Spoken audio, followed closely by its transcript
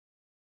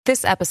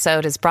This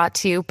episode is brought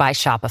to you by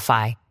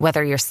Shopify.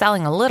 Whether you're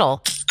selling a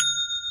little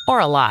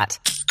or a lot,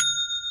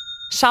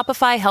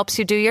 Shopify helps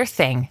you do your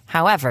thing,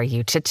 however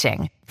you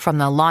cha-ching. From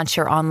the launch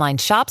your online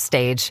shop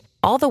stage,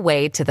 all the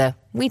way to the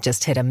we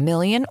just hit 1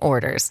 million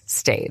orders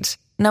stage.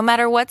 No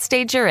matter what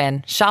stage you're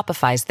in,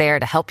 Shopify's there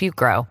to help you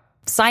grow.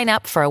 Sign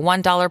up for a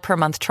 $1 per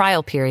month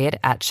trial period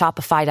at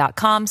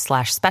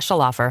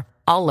shopify.com/special offer,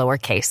 all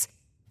lowercase.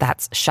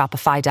 That's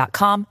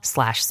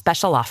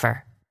shopify.com/special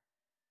offer.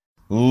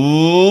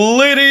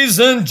 Ladies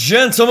and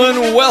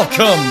gentlemen, welcome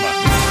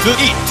to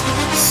Eat,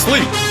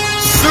 Sleep,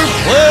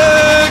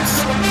 Suplex,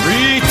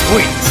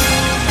 Retweet.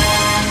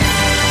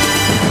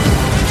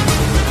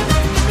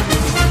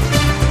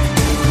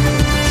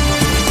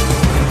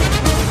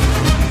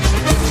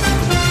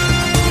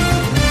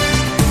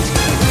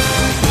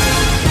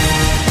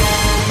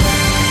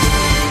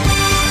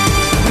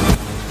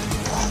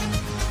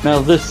 Now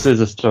this is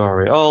a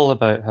story all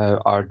about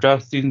how our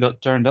draft season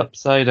got turned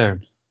upside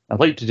down. I'd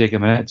like to take a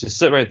minute, just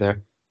sit right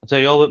there. I'll tell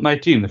you all about my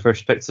team, the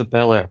First Picks of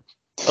Bel Air.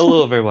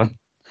 Hello everyone,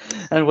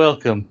 and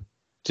welcome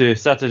to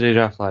Saturday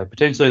Draft Live,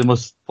 potentially the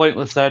most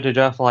pointless Saturday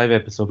Draft Live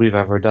episode we've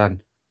ever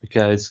done,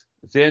 because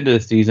it's the end of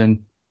the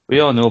season, we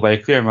all know by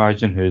a clear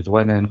margin who's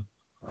winning.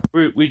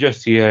 We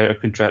just see our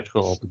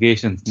contractual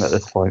obligations at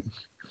this point.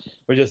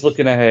 We're just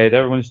looking ahead,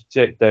 everyone's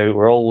checked out,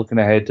 we're all looking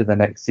ahead to the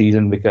next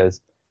season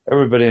because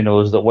everybody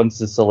knows that once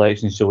the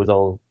selection show is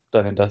all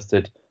done and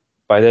dusted,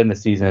 by then the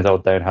season is all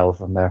downhill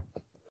from there.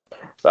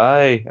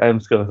 But I'm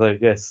just going to say,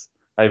 yes,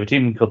 I have a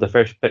team called the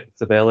First Picks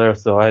of Bel Air,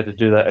 so I had to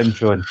do that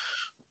intro, and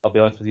I'll be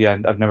honest with you,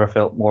 I've never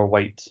felt more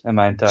white in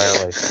my entire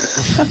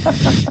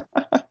life.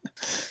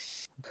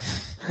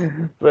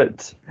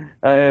 But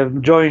I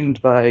am joined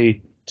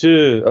by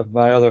two of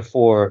my other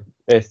four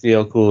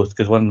SDL co-hosts,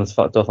 because one was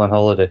fucked off on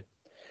holiday.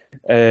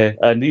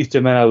 And these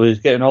two men, I was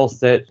getting all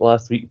set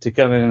last week to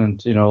come in and,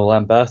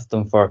 lambast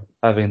them for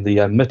having the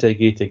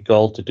unmitigated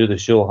gall to do the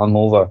show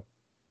hungover.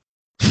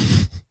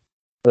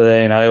 But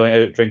then I went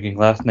out drinking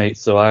last night,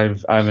 so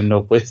I'm in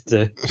no place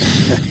to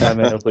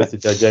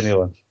judge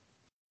anyone.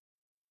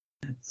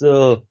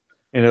 So,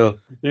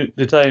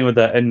 the time with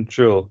that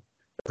intro,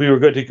 if we were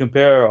going to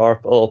compare our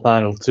little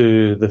panel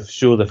to the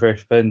show The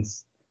Fresh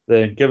Prince,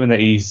 then given that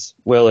he's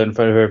well in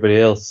front of everybody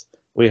else,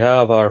 we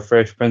have our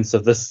Fresh Prince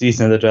of this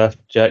season of the draft,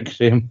 Jack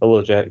Shame.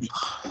 Hello, Jack.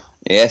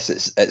 Yes,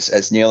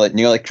 it's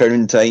nearly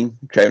crown time.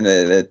 Crown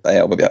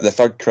the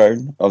third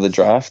crown of the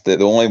draft.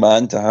 The only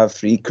man to have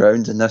 3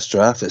 crowns in this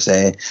draft. It's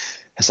a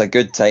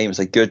good time. It's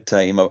a good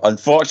time.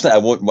 Unfortunately, I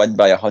won't win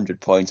by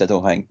 100 points. I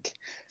don't think.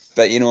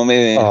 But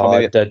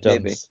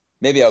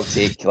maybe I'll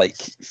take like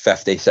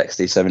 50,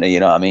 60, 70. You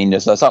know what I mean?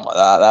 Just something like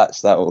that.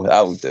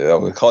 That'll do.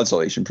 I'll a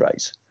consolation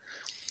prize.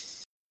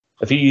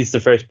 If he's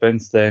the Fresh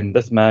Prince, then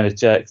this man is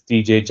Jack's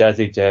DJ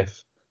Jazzy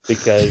Jeff.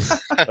 Because,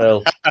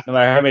 well, no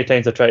matter how many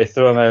times I try to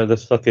throw him out of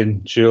this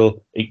fucking show,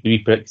 he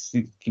keeps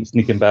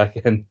sneaking back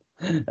in.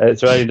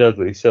 It's Ryan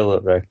Dudley. Chill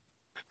up, Ryan.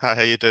 Hi,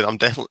 how you doing? I'm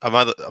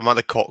at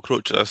the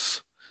cockroach of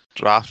this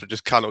draft. It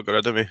just cannot get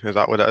rid of me. Is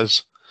that what it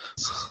is?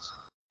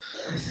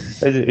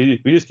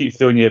 We just keep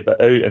throwing you out,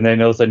 and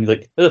then all of a sudden you're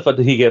like, how the fuck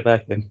did he get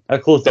back in? I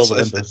closed all the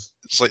windows.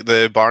 It's like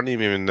the Barney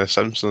meme in The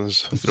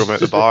Simpsons. Throw him out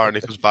the bar and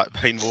he comes back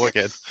behind Mo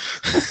again.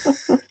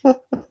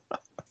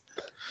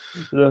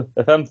 So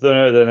if I'm thrown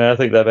out, then I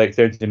think that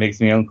essentially makes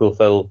me Uncle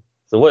Phil.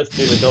 So what's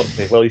David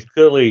Hockney? Well, he's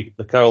clearly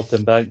the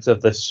Carlton Banks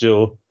of this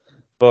show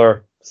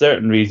for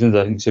certain reasons.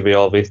 I think it should be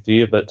obvious to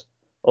you, but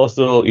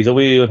also he's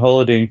away on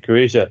holiday in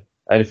Croatia.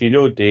 And if you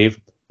know Dave,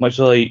 much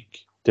like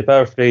to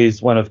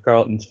paraphrase one of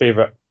Carlton's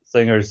favourite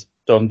singers,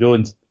 Tom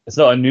Jones, it's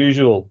not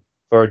unusual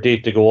for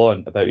Dave to go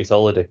on about his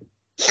holiday.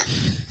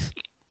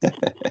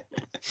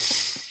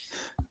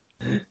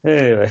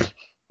 Anyway.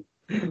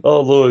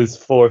 All those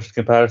forced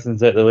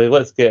comparisons out the way,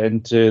 let's get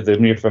into the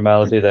mere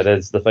formality that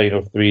is the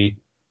final 3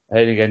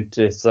 heading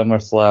into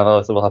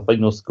SummerSlam. So we'll have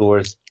final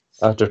scores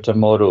after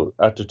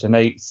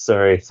tonight's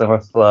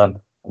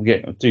SummerSlam. I'm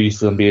getting too used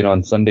to them being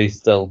on Sunday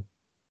still.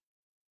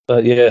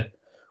 But yeah,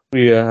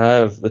 we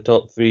have the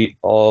top 3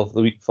 of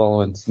the week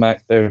following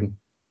SmackDown.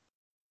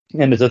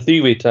 And it's a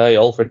 3-way tie,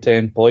 all for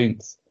 10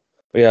 points.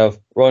 We have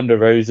Ronda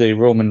Rousey,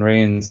 Roman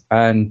Reigns,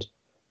 and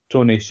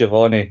Tony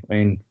Schiavone. I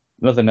mean,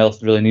 nothing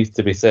else really needs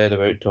to be said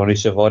about Tony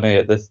Schiavone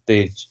at this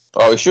stage.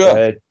 Oh, sure.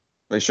 Maybe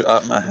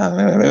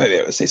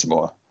I would say some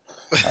more.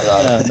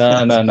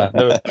 No.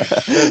 Never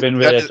been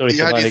really a Tony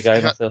Schiavone guy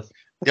myself.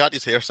 He had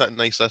his hair sitting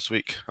nice this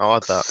week. I'll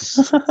add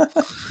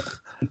that.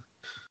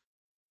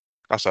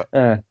 That's it.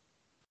 I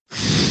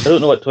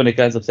don't know what Tony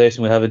Khan's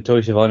obsession with having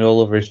Tony Schiavone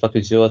all over his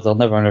fucking shows. I'll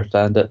never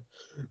understand it.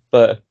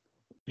 But,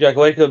 Jack,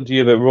 I'd like to come to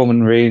you about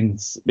Roman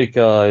Reigns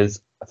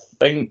because I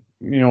think,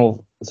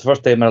 it's the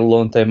first time in a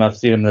long time I've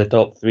seen him in the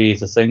top 3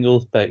 as a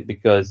singles pick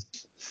because,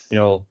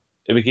 it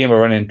became a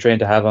running trend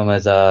to have him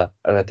as a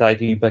tag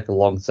team pick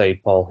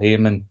alongside Paul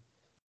Heyman.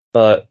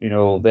 But,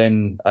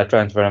 then I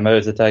transferred him out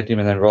as a tag team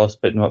and then Ross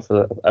picked him up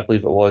for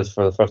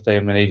the first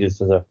time in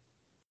ages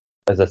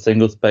as a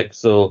singles pick.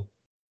 So,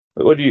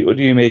 what do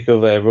you make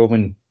of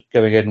Roman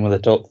coming in with a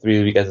top 3 of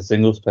the week as a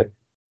singles pick?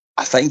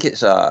 I think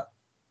it's an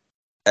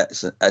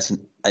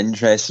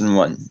interesting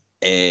one.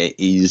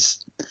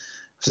 He's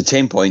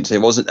 10 points. It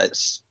wasn't on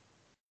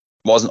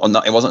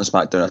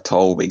SmackDown at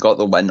all. But he got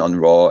the win on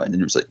Raw, and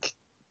it was like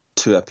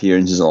 2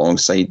 appearances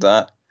alongside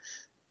that.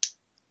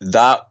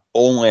 That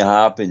only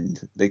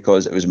happened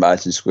because it was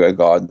Madison Square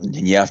Garden,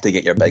 and you have to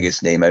get your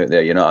biggest name out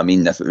there. You know what I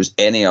mean? If it was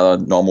any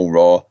other normal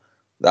Raw,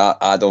 that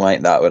I don't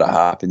think that would have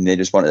happened. They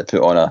just wanted to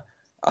put on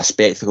a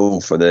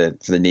spectacle for the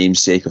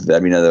namesake of the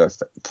arena they were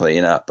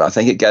playing at. But I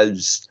think it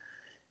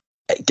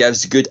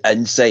gives good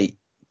insight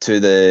to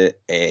the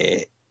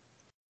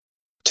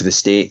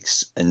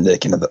stakes and the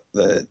kind of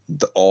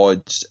the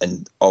odds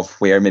and of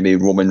where maybe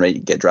Roman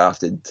Reigns get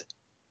drafted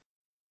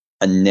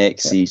in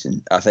next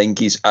season. I think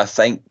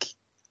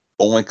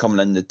only coming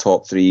in the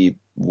top 3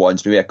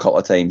 once, maybe a couple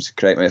of times.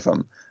 Correct me if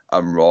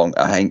I'm wrong.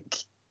 I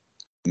think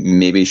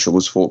maybe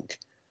shows folk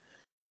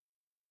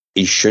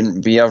he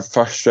shouldn't be a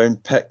first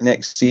round pick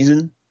next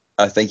season.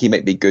 I think he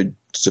might be good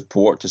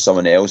support to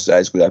someone else that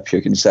is going to appear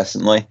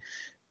consistently.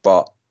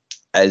 But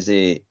as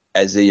a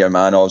your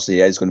man, obviously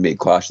he is going to be a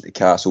clash at the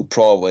Castle.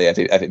 Probably if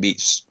it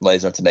beats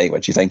Lesnar tonight,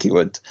 which you think he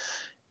would,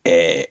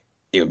 it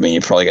would mean you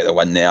probably get the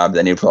win there, but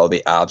then he'll probably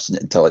be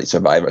absent until like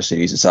Survivor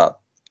Series. It's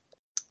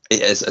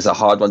a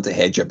hard one to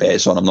hedge your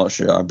bets on. I'm not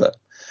sure, but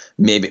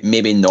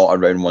maybe not a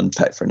round 1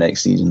 pick for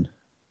next season.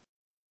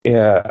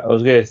 Yeah, I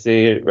was going to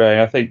say, Ryan,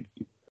 I think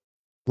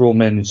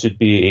Roman should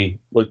be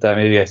looked at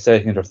maybe a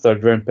 2nd or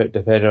 3rd round pick,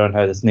 depending on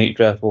how the snake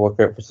draft will work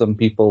out for some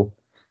people,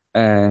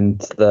 and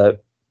that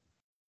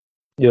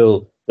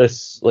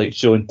this like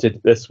shown to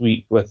this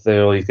week with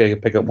he's going to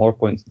pick up more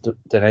points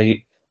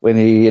tonight when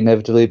he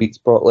inevitably beats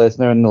Brock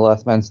Lesnar in the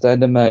last man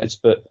standing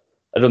match. But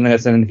I don't think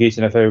that's an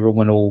indication of how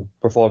Roman will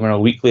perform on a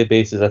weekly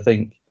basis. I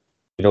think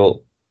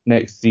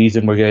next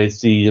season we're going to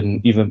see him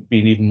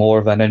being even more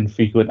of an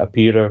infrequent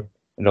appearer,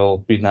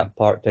 being that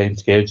part-time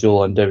schedule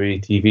on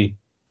WWE TV.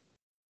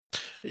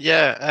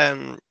 Yeah,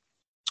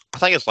 I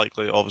think it's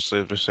likely, obviously,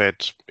 as we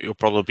said, he'll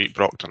probably beat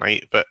Brock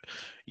tonight, but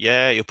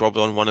yeah, he'll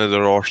probably on one of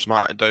the Raw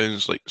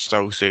SmackDowns, like,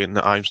 still saying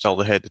that I'm still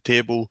the head of the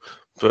table,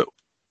 but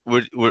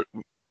we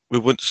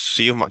wouldn't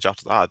see him much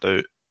after that, I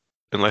doubt,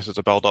 unless it's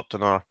a build-up to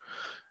our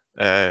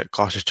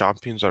Clash of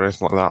Champions or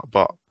anything like that,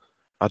 but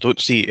I don't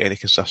see any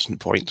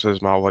consistent points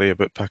as my worry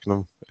about picking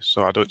him,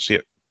 so I don't see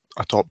it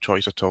a top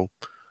choice at all.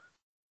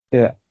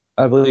 Yeah,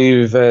 I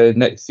believe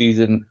next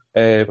season,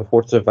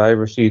 before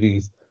Survivor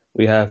Series,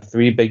 we have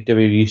 3 big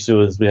WWE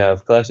shows. We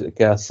have Clash at the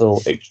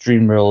Castle,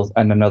 Extreme Rules,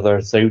 and another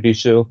Saudi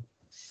show.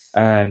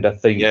 And I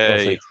think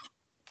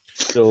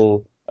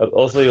so.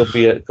 Also, he'll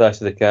be at Clash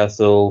of the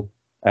Castle.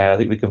 I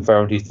think they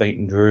confirmed he's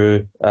fighting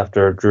Drew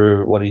after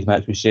Drew won his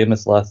match with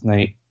Sheamus last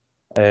night.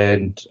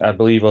 And I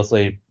believe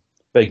also,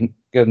 given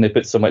they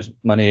put so much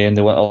money in,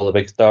 they want all the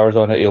big stars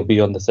on it. He'll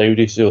be on the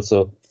Saudi show.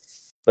 So,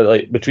 but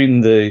like between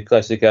the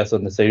Clash of the Castle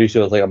and the Saudi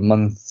show, it's like a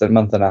month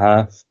and a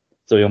half.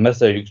 So you'll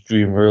miss out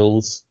Extreme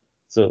Rules.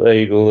 So there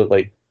you go.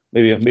 Like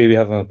maybe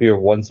have him appear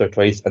once or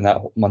twice in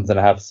that month and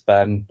a half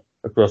span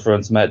across Raw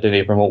and SmackDown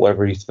to promote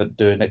whatever he's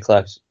doing at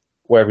Clash,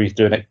 wherever he's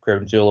doing at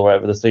Crown Jewel or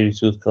whatever the series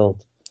show's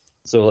called.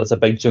 So it's a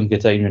big chunk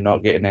of time you're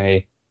not getting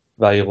any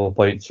valuable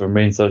points from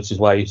Reigns, which is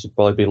why he should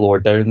probably be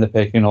lower down in the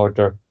pecking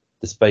order,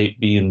 despite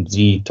being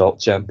the top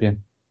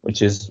champion,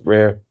 which is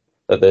rare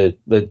that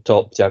the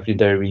top champion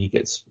WWE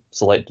gets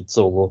selected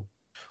so low.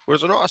 Was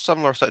there not a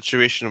similar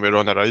situation where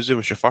Ronda Rousey,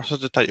 when she first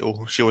had the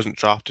title, she wasn't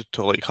drafted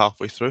till like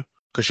halfway through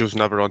because she was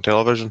never on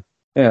television?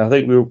 Yeah,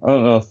 I don't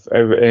know if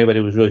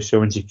anybody was really sure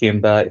when she came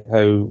back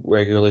how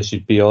regularly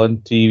she'd be on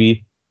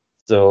TV.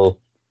 So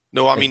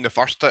no, I mean her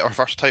first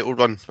title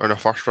run or her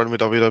first run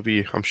with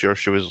WWE, I'm sure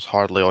she was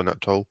hardly on it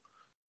at all.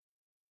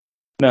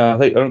 No,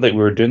 I don't think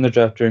we were doing the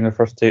draft during her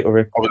first title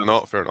reign. Probably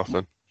not. Fair enough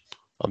then.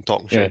 I'm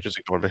talking shit, just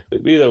ignore me.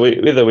 Either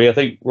way, I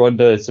think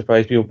Ronda has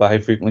surprised people by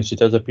how frequently she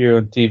does appear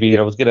on TV.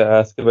 I was going to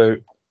ask about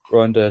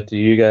Ronda to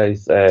you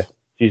guys.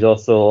 She's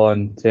also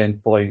on 10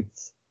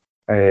 points.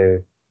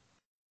 Challenging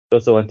for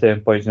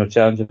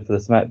the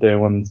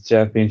SmackDown Women's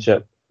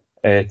Championship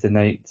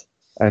tonight.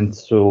 And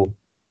so,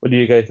 what do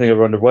you guys think of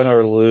Ronda? Win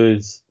or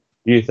lose?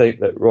 Do you think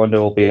that Ronda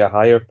will be a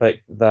higher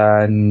pick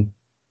than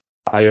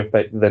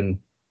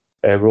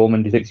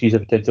Roman? Do you think she's a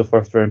potential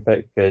first round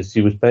pick? Because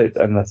she was picked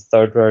in the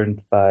 3rd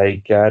round by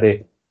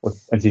Gary,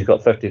 and she's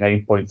got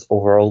 59 points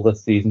overall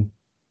this season.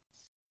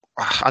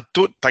 I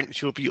don't think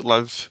she'll beat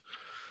Liv,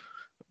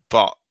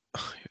 but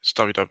it's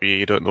WWE,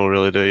 you don't know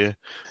really, do you?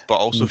 But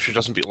also, if she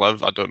doesn't beat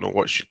Liv, I don't know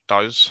what she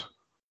does.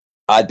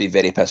 I'd be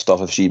very pissed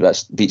off if she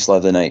beats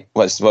Liv tonight.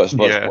 What's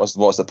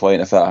the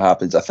point if that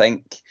happens? I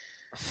think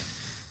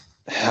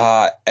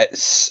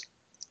it's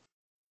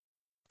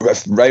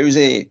if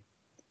Rousey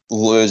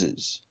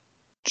loses,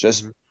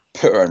 just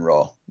put her in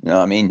Raw. You know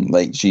what I mean?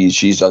 Like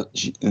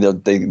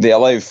they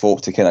allow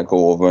folk to kind of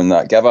go over and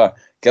that.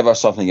 Give her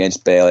something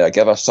against Bayley, or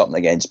give her something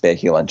against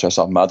Becky Lynch or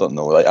something. I don't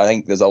know. Like I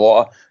think there's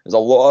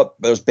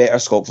better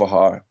scope for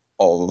her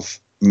of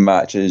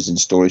matches and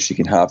stories she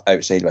can have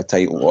outside of a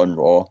title on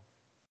Raw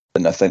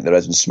than I think there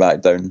is in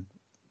SmackDown.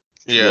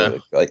 Yeah.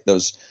 Like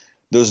there's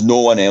no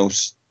one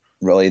else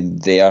really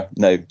there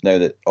now. Now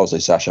that obviously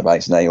Sasha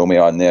Banks and Naomi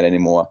aren't there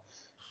anymore,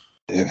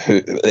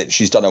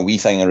 she's done a wee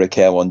thing on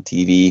Raquel on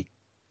TV.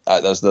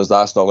 That's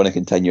not going to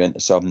continue into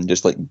something.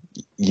 Just like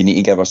you need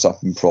to give her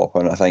something proper,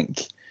 and I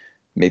think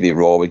maybe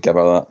Raw would give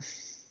her that.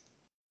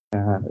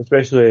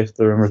 Especially if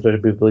the rumours are to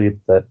be believed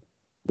that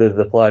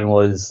the plan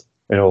was,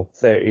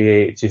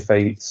 38 she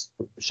fights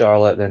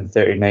Charlotte, then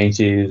 39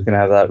 she was going to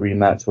have that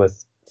rematch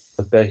with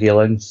Becky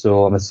Lynch.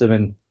 So I'm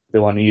assuming they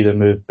want to either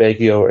move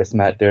Becky over to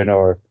SmackDown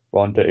or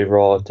Ronda to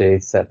Raw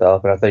to set that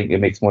up. And I think it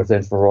makes more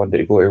sense for Ronda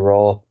to go to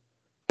Raw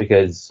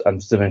because I'm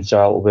assuming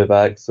Charlotte will be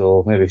back.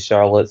 So maybe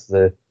Charlotte's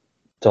the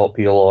top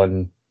heel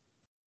on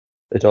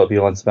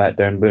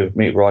SmackDown,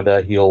 make Ronda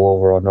a heel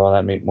over on Raw.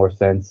 That make more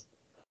sense.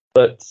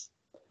 But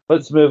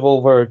let's move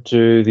over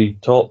to the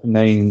top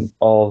 9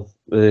 of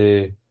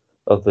the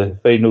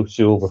final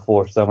show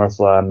before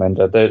SummerSlam, and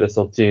I doubt this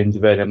will change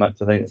very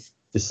much. I think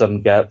just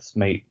some gaps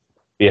might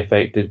be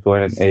affected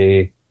coming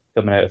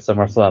out of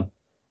SummerSlam.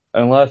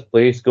 And last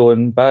place,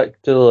 going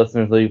back to the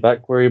Listeners League,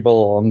 back where he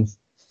belongs,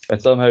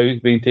 and somehow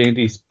he's maintained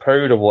he's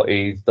proud of what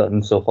he's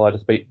done so far,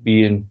 despite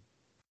being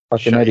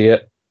fucking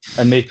idiot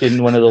and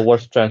making one of the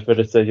worst transfer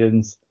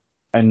decisions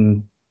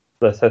in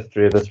this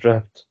history of this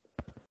draft.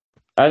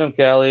 Adam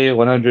Kelly,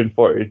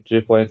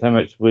 142 points. How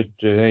much would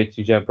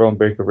United champ Braun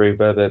Breaker bring?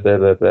 Blah, blah, blah,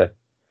 blah, blah.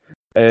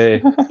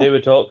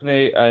 David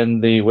Hockney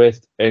and the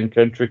West End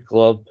Country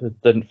Club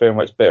didn't fare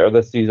much better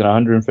this season.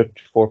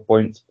 154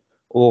 points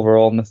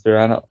overall. Mr.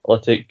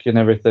 Analytic and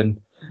everything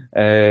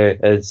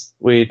is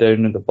way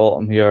down at the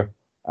bottom here.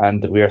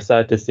 And we are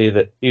sad to say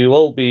that he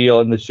will be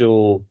on the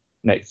show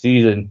next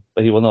season,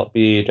 but he will not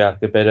be a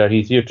drafted bidder.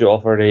 He's here to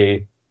offer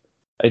a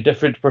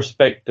different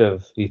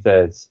perspective, he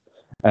says,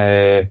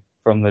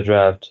 from the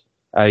draft.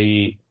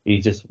 I.e.,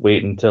 he's just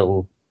waiting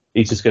until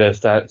he's just going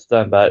to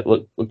stand back,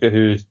 look at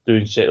who's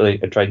doing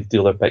shitly and try and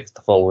steal their picks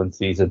the following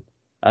season.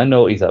 I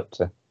know what he's up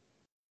to.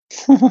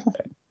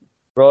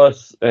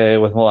 Ross,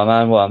 with what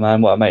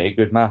a mighty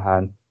good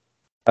man.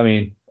 I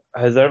mean,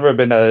 has there ever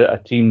been a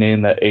team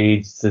name that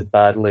aged as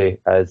badly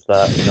as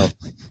that?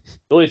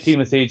 The only team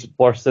that's aged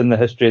worse in the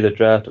history of the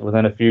draft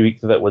within a few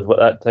weeks of it was at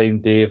that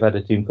time Dave had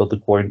a team called the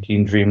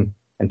Quarantine Dream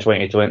in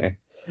 2020.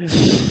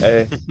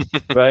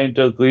 Ryan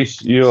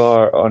Douglas, you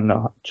are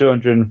on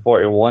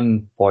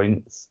 241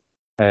 points.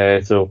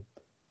 So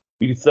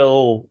you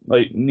still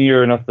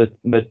near enough the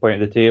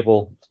midpoint of the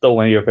table. Still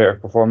one of your better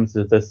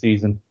performances this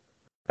season.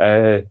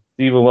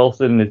 Stephen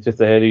Wilson is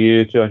just ahead of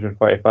you,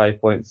 245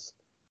 points.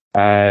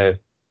 And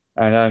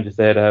I'm just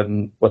ahead of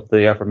him with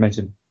the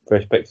aforementioned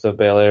fresh picks of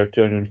Belair,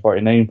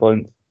 249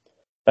 points.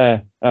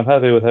 I'm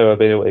happy with how I've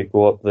been able to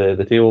go up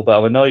the table, but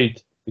I'm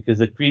annoyed because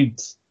the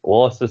Creeds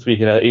lost this week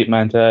in an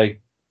 8-man tag.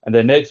 And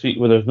then next week,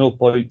 when there's no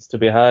points to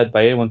be had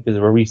by anyone because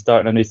we're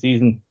restarting a new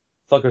season,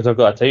 fuckers have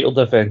got a title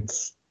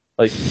defense.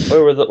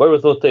 Where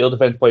was those title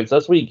defense points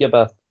this week, you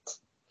bastards?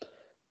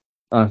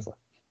 Honestly.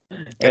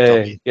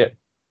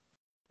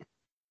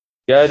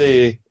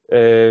 Gary,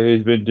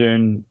 who's been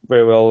doing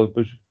very well,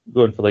 was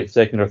going for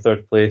second or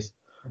third place,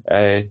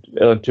 on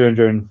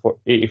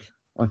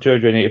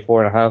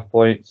 284.5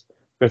 points.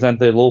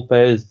 Vicente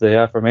Lopez,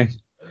 the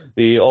aforementioned,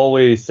 the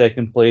always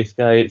second place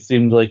guy, it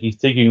seems like he's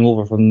taking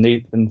over from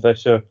Nathan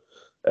Fisher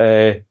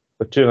with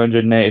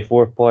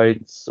 294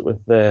 points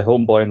with the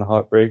Homeboy and the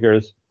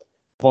Heartbreakers.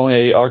 If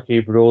only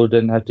RK Bro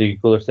didn't have to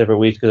go their separate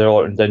ways because of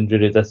Orton's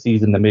injury this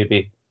season, then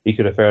maybe he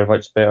could have fared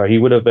much better. He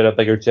would have been a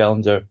bigger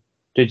challenger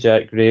to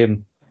Jack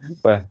Graham,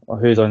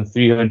 who's on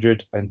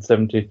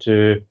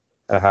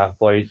 372.5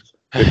 points.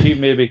 Your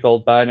team may be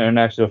called Ban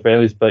International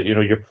Friendlies, but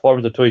your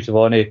performance of Toy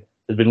Schiavone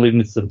has been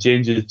leading to some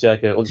changes,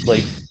 Jack, and it looks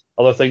like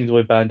other things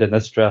will be banned in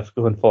this draft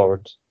going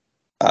forward.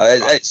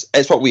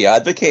 It's what we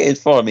advocated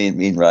for. Me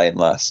and Ryan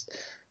last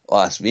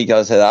week.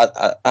 As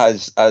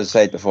I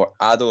said before,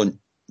 I don't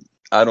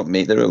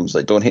make the rules.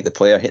 Don't hate the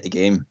player, hate the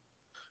game.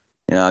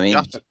 You know what I mean?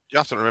 You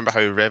have to remember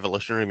how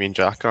revolutionary me and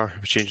Jack are.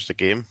 We changed the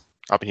game.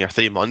 I've been here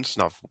 3 months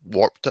and I've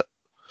warped it.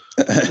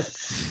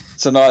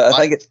 So no, I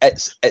think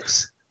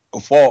it's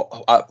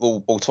what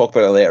we'll talk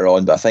about it later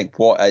on. But I think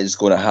what is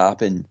going to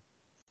happen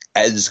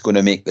is going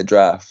to make the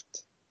draft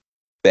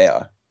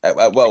better.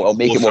 It'll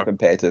make it more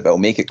competitive. It'll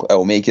make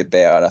it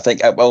better, and I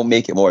think it will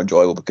make it more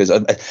enjoyable. Because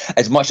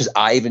as much as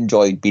I've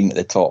enjoyed being at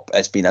the top,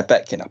 it's been a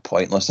bit kind of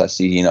pointless this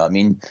season. You know what I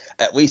mean?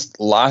 At least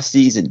last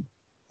season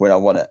when I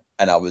won it,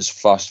 and I was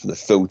first for the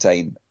full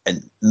time,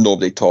 and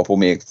nobody toppled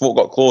me. Folk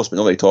got close, but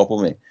nobody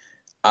toppled me.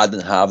 I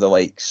didn't have the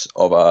likes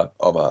of a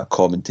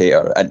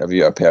commentator,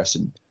 interviewer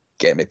person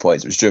getting me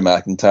points. It was Drew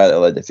McIntyre that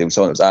led the field.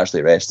 Someone that was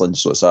actually wrestling,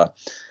 so it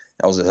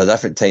was a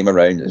different time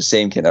around, the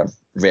same kind of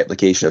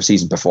replication of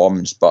season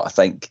performance. But I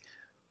think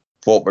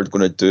what we're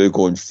going to do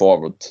going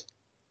forward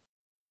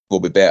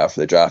will be better for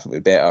the draft, will be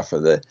better for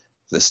the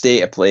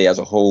state of play as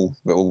a whole.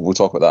 We'll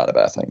talk about that in a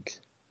bit, I think.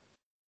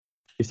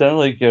 You sound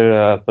like you're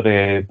a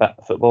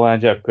football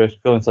manager at press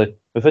conference.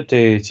 We've had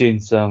to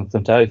change some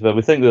tactics, but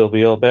we think they'll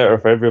be all better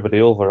for everybody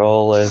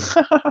overall.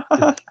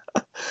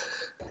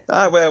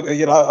 Well,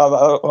 you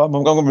know, I'm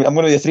going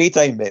to be a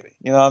 3-time baby.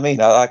 You know what I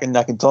mean? I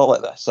can talk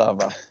like this. Yeah.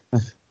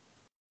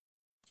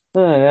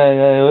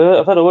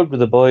 I've had a word with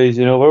the boys.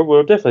 You know,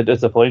 we're definitely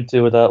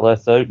disappointed with that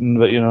last outing,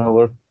 but you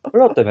know,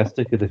 we're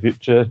optimistic of the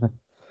future.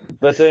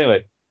 But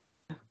anyway,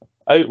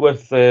 out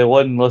with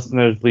one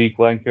listeners' league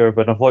wanker,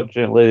 but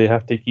unfortunately they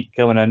have to keep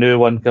coming. A new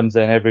one comes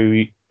in every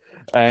week,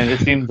 and it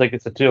seems like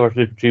it's a 2 or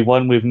 3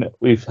 one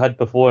we've had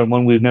before and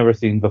one we've never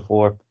seen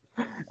before.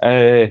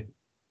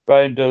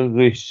 Brian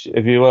Douglas,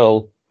 if you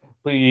will,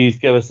 please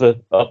give us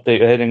an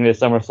update heading to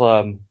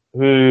SummerSlam.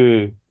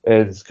 Who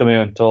is coming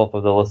on top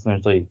of the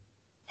listeners' league?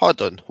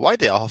 Hold on, why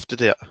do I have to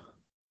do it?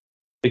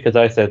 Because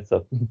I said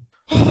so.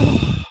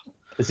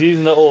 The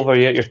season's not over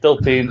yet. You're still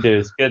paying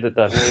dues. Get it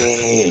done.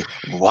 Hey,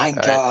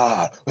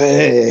 wanker!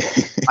 Hey.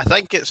 I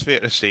think it's fair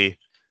to say,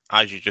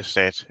 as you just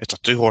said, it's a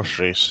 2-horse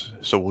race,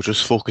 so we'll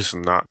just focus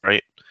on that,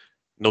 right?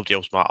 Nobody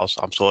else matters.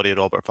 I'm sorry,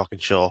 Robert fucking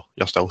Shaw.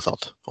 You're still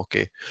third.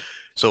 Okay.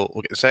 So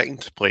we'll get the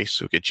second place.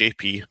 We'll get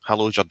JP.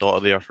 Hello's your daughter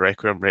there for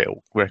Requiem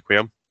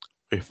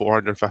with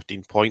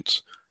 415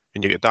 points.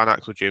 And you get Dan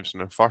Axel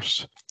Jameson in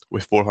first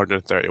with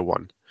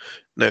 431.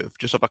 Now,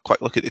 just have a quick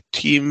look at the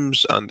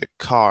teams and the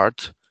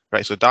card.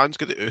 Right, so Dan's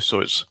got the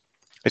Usos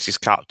as his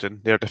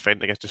captain. They're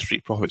defending against the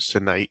Street Profits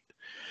tonight.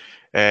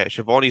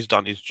 Shivani's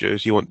done his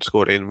dues. He won't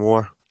score any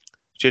more.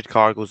 Jade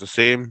Cargill's the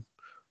same.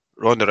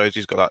 Ronda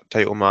Rousey's got that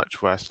title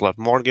match with Liv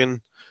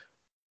Morgan.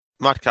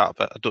 Madcap,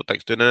 I don't think,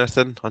 is doing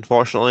anything,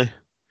 unfortunately.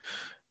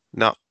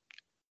 No.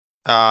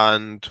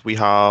 And we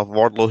have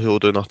Wardlow who will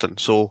do nothing.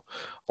 So,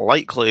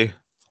 likely,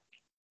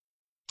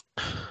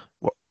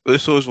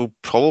 Usos will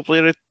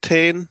probably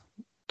retain.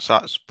 So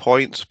that's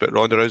points, but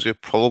Ronda Rousey will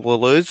probably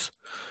lose.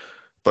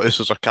 But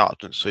Usos are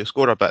captain, so you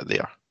score a bit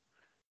there.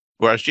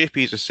 Whereas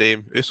JP's the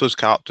same. Usos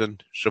captain,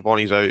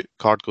 Shivani's out,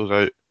 Cargill's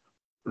out,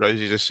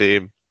 Rousey's the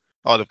same.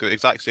 Oh, they've got the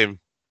exact same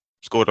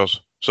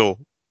scorers. So,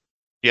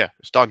 yeah,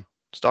 it's done.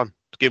 It's done.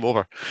 It's game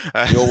over.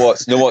 You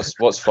know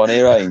what's funny,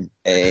 Ryan?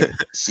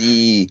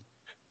 See,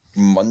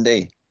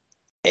 Monday,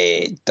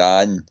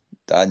 Dan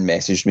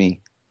messaged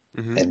me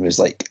and was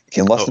like,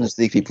 "Can listeners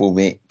to people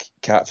make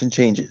captain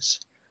changes?"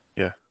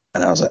 Yeah.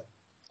 And I was like,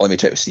 let me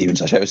check with Stephen.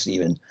 So I checked with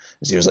Stephen.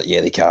 And he was like,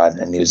 yeah, they can.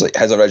 And he was like,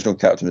 his original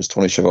captain was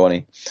Tony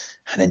Schiavone.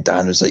 And then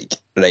Dan was like,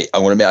 right,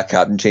 I'm going to make a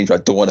captain change, but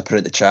I don't want to put it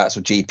in the chat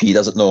so JP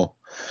doesn't know.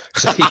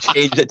 So he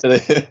changed it to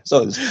the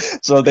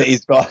so that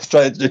he's got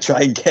trying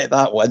and get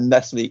that win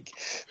this week.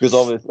 Because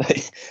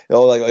obviously,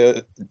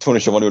 Tony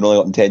Schiavone were only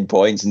gotten 10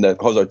 points, and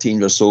because our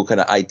teams were so kind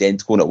of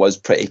identical and it was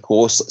pretty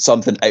close,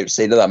 something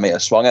outside of that might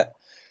have swung it.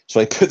 So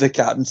I put the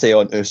captaincy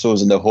on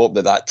Usos in the hope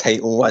that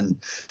title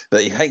win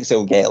that he thinks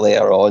he'll get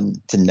later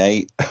on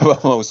tonight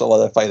will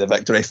solidify the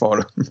victory for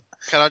him.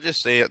 Can I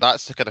just say,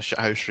 that's the kind of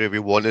shithouse we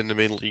won in the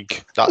main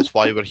league. That's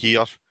why we're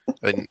here.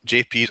 And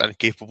JP is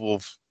incapable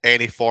of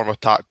any form of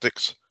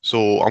tactics.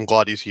 So I'm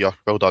glad he's here.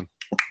 Well done.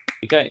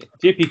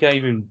 JP can't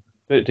even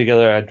put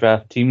together a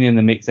draft team name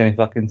that makes any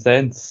fucking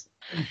sense.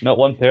 Not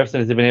one person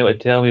has been able to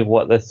tell me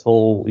what this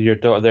whole your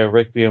daughter there,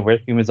 Rigby and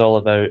Working was all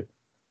about.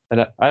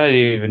 And I didn't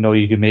even know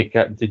you could make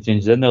captaincy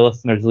changes in the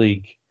Listeners'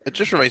 League. It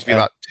just reminds me of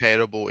that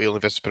terrible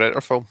Alien vs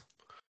Predator film.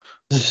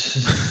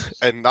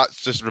 And that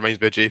just reminds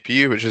me of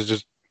JP, which is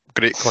just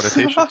great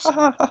connotations.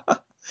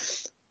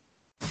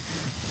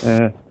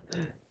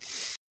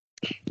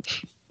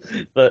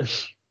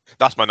 But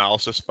that's my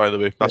analysis, by the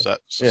way. That's it.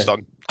 It's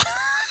done.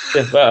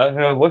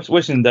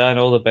 Wishing Dan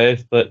all the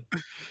best, but to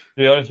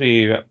be honest with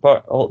you,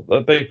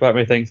 a big part of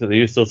me thinks that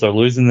the Usos are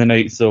losing the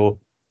night, so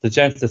the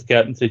chance this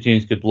captaincy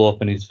change could blow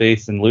up in his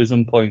face and lose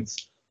him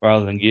points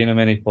rather than gain him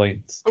any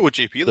points. Oh,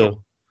 JP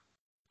though.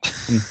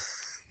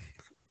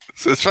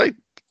 So it's right.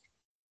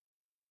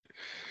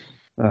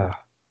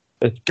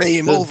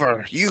 Game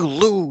over. You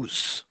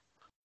lose.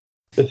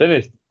 It's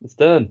finished. It's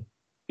done.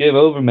 Game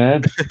over,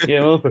 man.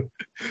 Game over.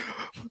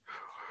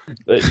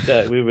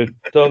 But we were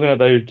talking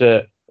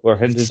about, we're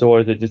hinting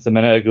towards it just a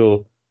minute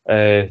ago.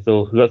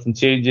 So we've got some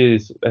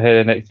changes ahead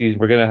of next season.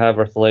 We're going to have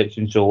our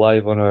selection show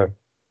live on our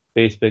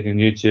Facebook and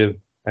YouTube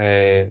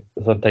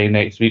sometime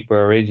next week.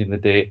 We're arranging the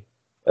date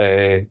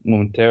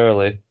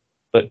momentarily,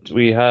 but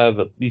we have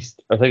at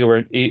least, I think,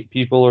 around 8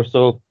 people or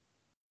so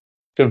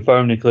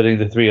confirmed, including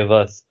the 3 of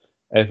us,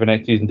 for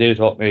next season. David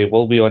Hockney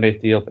will be on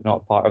FTL, but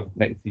not part of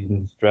next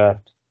season's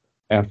draft.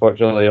 And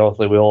unfortunately,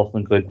 also we also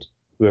include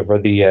whoever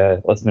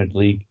the Listeners'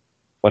 League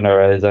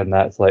winner is in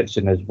that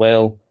selection as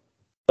well.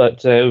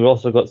 But we've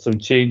also got some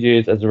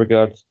changes as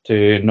regards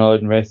to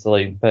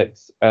non-wrestling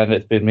picks, and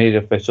it's been made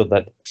official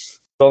that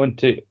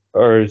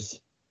commentators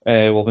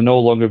will no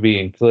longer be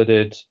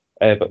included,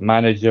 but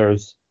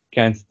managers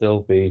can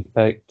still be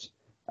picked.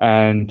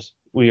 And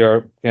we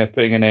are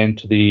putting an end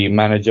to the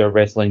manager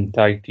wrestling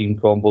tag team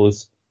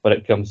combos when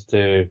it comes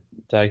to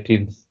tag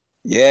teams.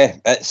 Yeah,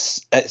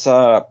 it's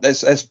not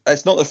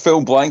the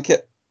full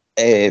blanket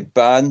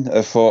ban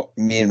of what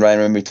me and Ryan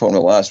remember talking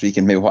about last week,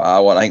 and maybe what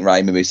I think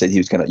Ryan maybe said he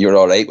was you're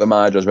all right with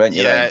managers, weren't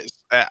you? Yeah,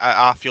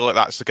 I feel like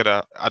that's the kind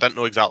of, I didn't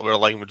know exactly where the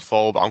line would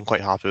fall, but I'm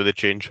quite happy with the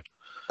change.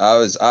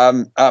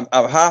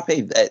 I'm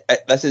happy.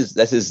 This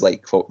is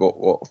like what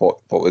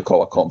we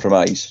call a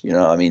compromise. You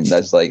know what I mean?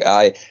 That's like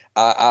I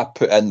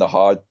put in the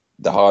hard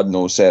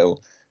no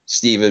sell.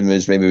 Stephen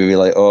was maybe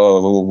like,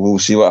 oh, we'll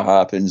see what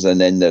happens,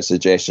 and then the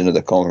suggestion of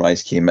the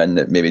compromise came in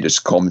that maybe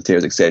just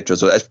commentators, etc.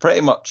 So it's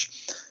pretty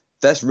much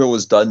this rule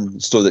is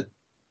done so that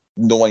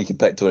no one can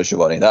pick Tony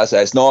Schiavone.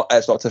 It's not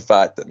the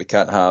fact that we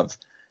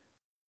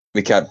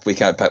can't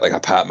pick like a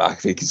Pat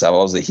McAfee because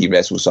obviously he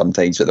wrestles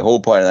sometimes. But the whole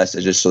point of this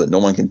is just so that no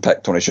one can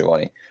pick Tony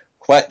Schiavone,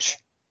 which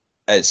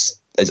is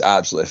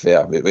absolutely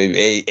fair.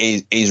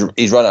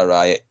 He's run a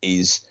riot.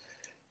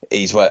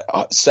 He's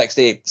what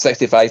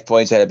 65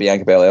 points ahead of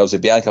Bianca Belair. So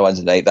if Bianca wins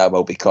tonight, that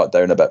will be cut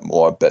down a bit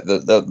more. But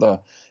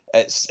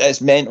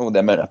it's mental the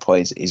amount of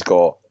points that he's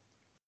got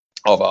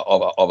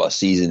of a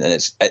season, and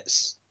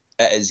it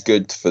is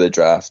good for the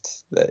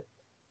draft that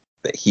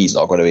he's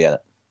not going to be in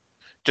it.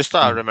 Just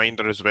a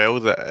reminder as well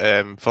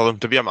that for them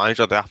to be a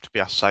manager, they have to be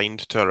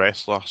assigned to a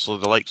wrestler. So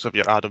the likes of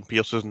your Adam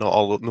Pearce is no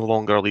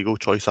longer a legal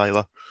choice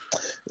either.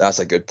 That's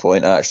a good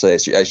point, actually.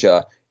 It's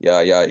your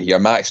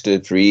Max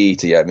Dupree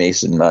to your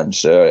Mason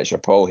Mansour. It's your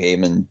Paul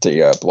Heyman to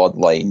your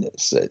Bloodline.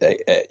 It's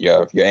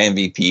your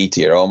MVP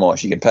to your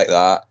Omos. You can pick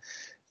that,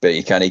 but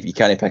you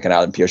can't pick an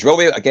Adam Pearce. Well,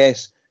 I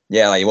guess,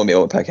 yeah, you won't be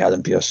able to pick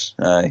Adam Pearce.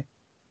 Aye.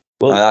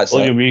 Well,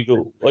 William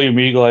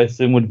Regal, I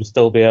assume, would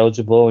still be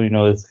eligible. You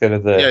know, it's kind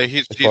of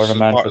he's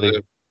tournament for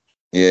the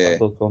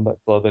Mortal Kombat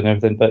Club and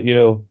everything. But you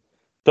know,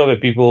 talk about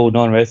people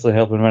non-wrestling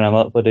helping run him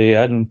up. But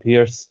Adam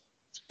Pearce,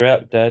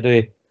 Scrap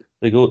Daddy,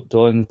 the Goat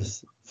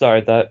Don's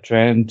started that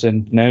trend,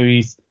 and now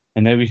he's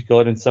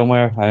gone in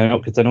somewhere. I don't know,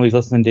 because I know he's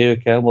listening to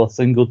David Campbell. A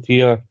single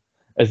tear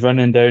is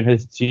running down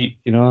his cheek.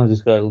 You know,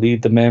 just got to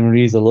leave the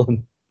memories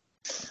alone.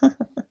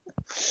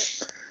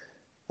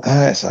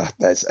 It's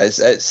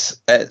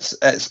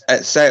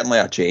certainly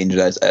a change.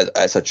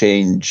 It's a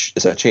change.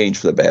 It's a change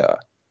for the better.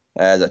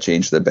 It's a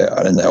change for the better,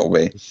 and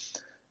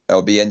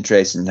it'll be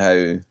interesting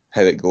how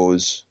it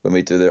goes when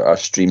we do our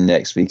stream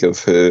next week of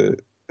who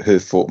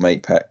folk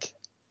might pick.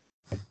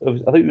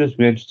 I think there's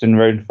be interesting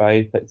round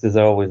 5 picks as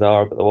there always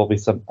are, but there will be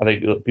some. I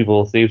think people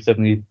will save some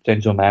of the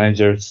potential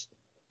managers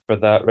for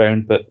that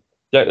round. But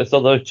Jack, there's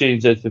still those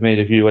changes to be made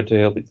if you want to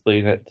help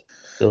explain it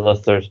to the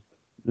listeners.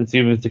 The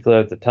team has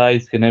declared that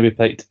ties can now be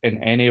picked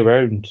in any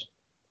round.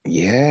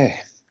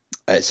 Yeah,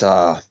 that's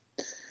going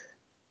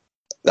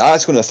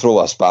to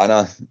throw a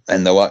spanner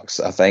in the works.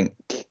 I think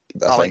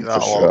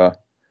for sure.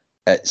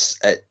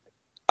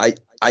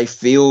 I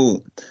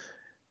feel.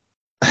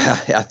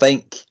 I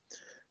think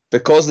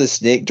because of the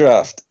snake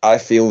draft, I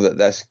feel that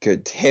this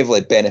could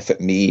heavily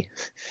benefit me.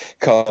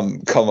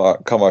 Come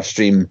our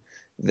stream,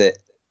 that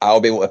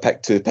I'll be able to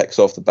pick 2 picks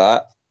off the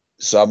bat.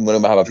 So I'm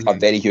going to have a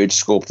very huge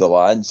scope of the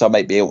land. So I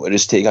might be able to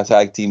just take a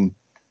tag team.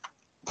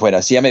 When I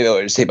might be able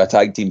to just take my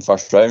tag team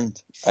first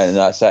round, and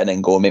that's it, and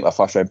then go and make my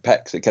first round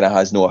picks. It kind of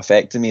has no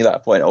effect on me at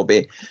that point. It'll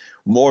be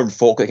more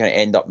folk that kind of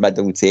end up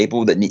middle of the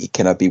table that need to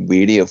kind of be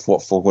wary of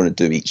what folk are going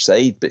to do each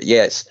side. But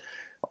yes,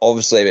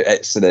 obviously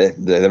it's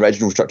the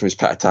original structure was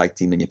pick a tag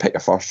team and you pick your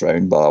first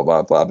round, blah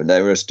blah blah. But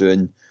now we're just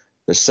doing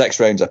there's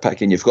 6 rounds of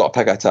picking. You've got to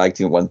pick a tag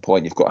team at one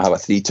point. You've got to have a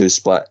 3-2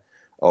 split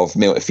of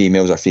male to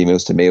females or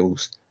females to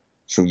males.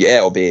 So yeah,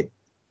 it'll be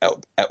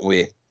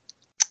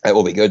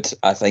good.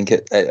 I think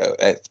it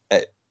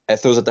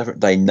if there's a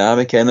different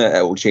dynamic in it,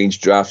 it will change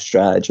draft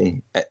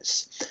strategy.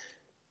 It's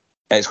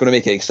going to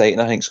make it exciting,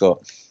 I think,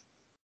 Scott.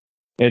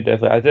 Yeah,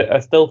 definitely. I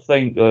still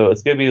think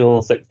it's going to be a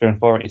little 6-round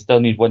format. You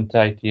still need 1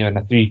 tag team and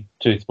a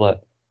 3-2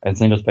 split and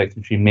singles picks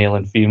between male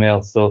and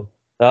female. So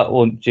that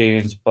won't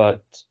change,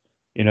 but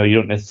you know, you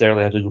don't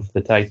necessarily have to go for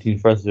the tag team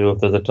first. So if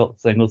there's a top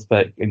singles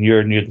pick and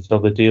you're near the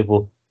top of the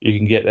table, you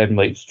can get them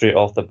like straight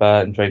off the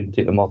bat and try and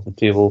take them off the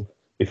table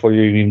before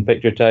you even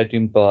pick your tag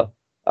team. But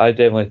I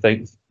definitely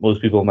think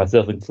most people,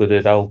 myself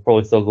included, I'll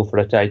probably still go for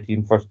a tag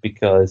team first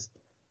because,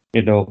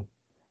 you know,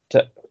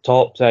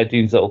 top tag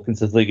teams that will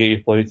consistently get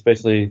you points,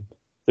 especially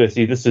so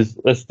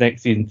this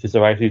next season to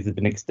Survivor Series has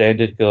been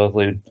extended because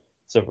like,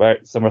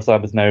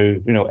 SummerSlam is now,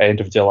 you know, end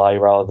of July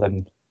rather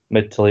than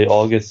mid to late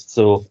August.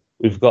 So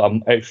we've got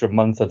an extra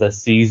month of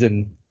this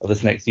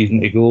next season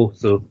to go.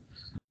 So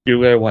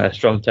you really want a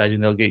strong tag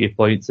team, they'll get you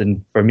points.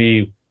 And for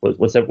me,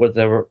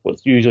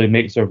 what usually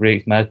makes or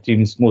breaks my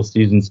teams most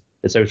seasons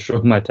is how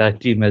strong my tag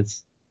team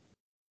is.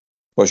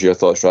 What's your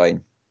thoughts,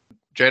 Ryan?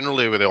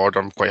 Generally, with the order,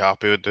 I'm quite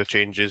happy with the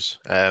changes.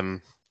 I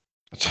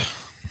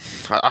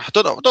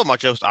don't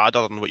much else to add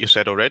other than what you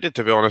said already.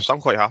 To be honest,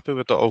 I'm quite happy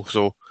with it all.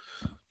 So,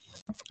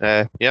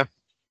 yeah.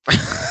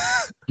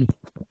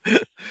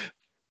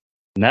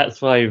 And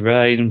that's why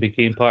Ryan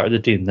became part of the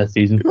team this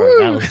season for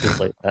analysis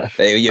like that.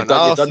 You've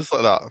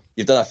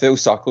done a full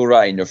circle,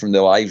 Ryan, from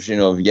the lives. You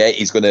know, yeah,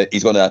 he's gonna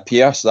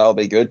appear, so that'll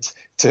be good.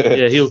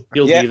 Yeah, he'll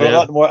be there. A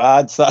lot more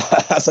ads.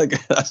 That's a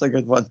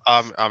good one.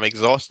 I'm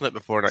exhausting it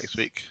before next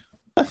week.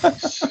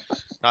 That's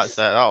it.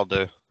 That'll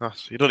do.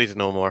 You don't need to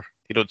know more.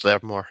 You don't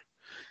deserve more.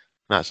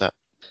 That's it.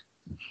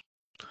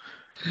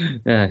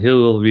 Yeah, he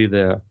will be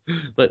there.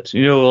 But,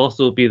 you know, will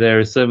also be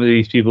there some of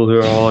these people who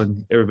are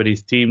on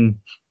everybody's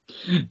team.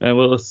 And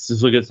let's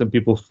just look at some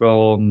people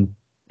from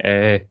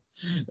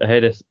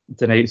ahead of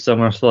tonight's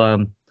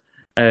SummerSlam.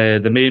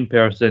 The main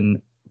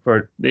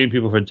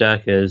people for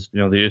Jack is, the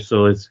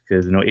Usos,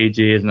 because,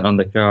 AJ isn't on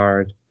the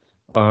card,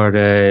 or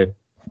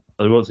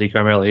we won't see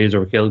Carmelo Hayes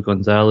or Raquel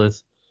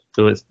Gonzalez.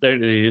 So it's down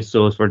to the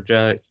Usos for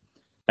Jack.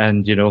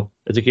 And,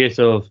 it's a case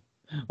of,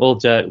 will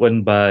Jack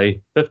win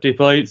by 50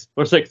 points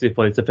or 60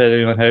 points,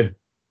 depending on how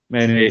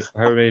many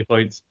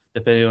points,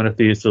 depending on if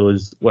the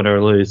Usos win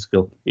or lose.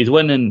 So he's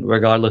winning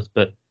regardless,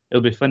 but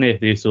it'll be funny if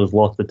the Usos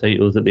lost the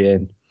titles at the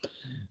end.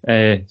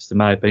 Just in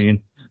my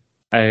opinion.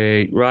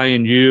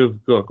 Ryan,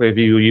 you've got quite a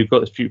few. You've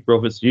got the Street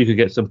Profits. You could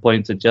get some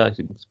points at Jack's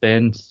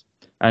expense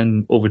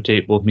and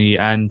overtake both me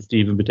and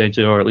Stephen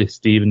potentially, or at least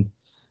Stephen.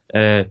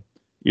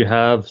 You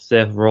have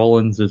Seth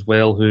Rollins as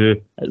well, who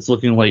it's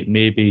looking like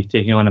maybe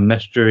taking on a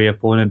mystery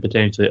opponent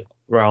potentially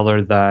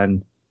rather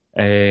than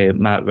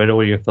Matt Riddle.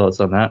 What are your thoughts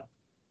on that?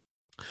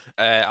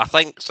 I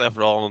think Seth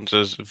Rollins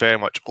is very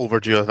much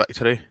overdue a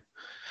victory,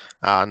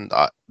 and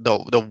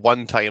the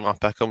one time I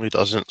pick him, he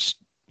doesn't,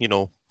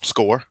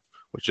 score,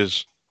 which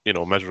is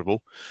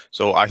miserable.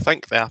 So I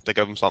think they have to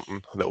give him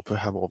something that will put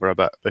him over a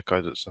bit,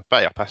 because it's a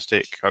bit of a piss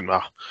take, in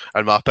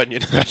my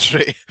opinion. That's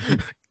right.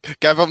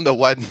 Give him the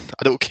win.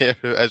 I don't care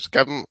who it is.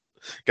 Give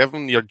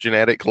him your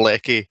generic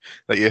lecky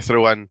that you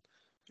throw in.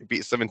 He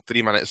beats them in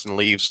 3 minutes and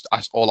leaves.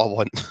 That's all I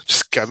want.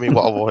 Just give me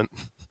what I want,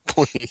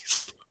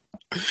 please.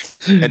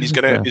 And he's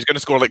gonna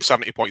score like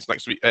 70 points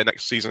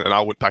next season, and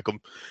I won't pick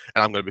him,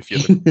 and I'm gonna be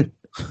fuming.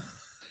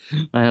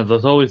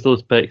 There's always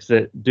those picks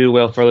that do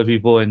well for other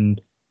people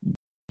and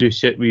do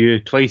shit with you.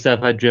 Twice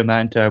I've had Drew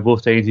McIntyre,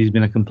 both times he's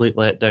been a complete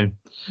letdown.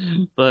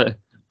 But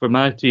for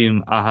my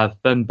team, I have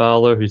Finn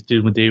Balor, who's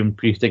dealing with Damien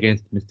Priest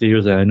against the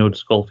Mysterios in a no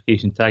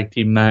disqualification tag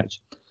team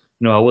match.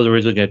 I was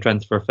originally going to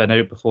transfer Finn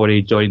out before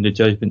he joined the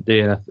Judgment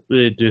Day, and I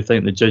really do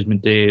think the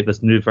Judgment Day,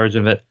 this new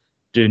version of it,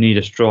 do need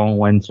a strong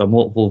win, so I'm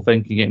hopeful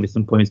Finn can get me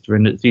some points to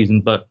win the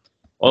season. But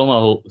all my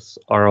hopes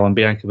are on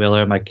Bianca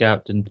Belair, my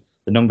captain,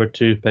 the number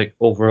 2 pick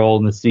overall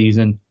in the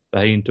season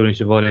behind Tony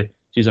Schiavone.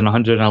 She's on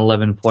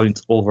 111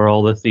 points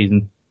overall this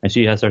season, and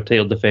she has her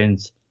title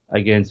defense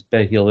against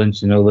Becky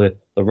Lynch. The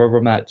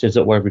rubber match, as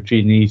it were,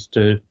 between these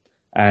two.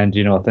 And,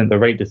 I think the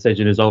right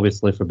decision is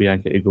obviously for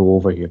Bianca to go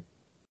over here.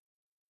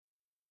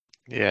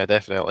 Yeah,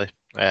 definitely.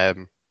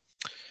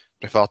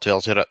 Prefer to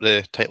also hit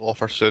the title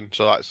offer soon,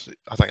 so I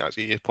think that's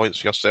 80 points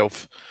for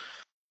yourself.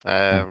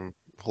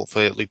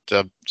 Hopefully it leads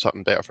to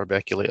something better for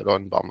Becky later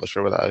on, but I'm not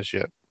sure what that is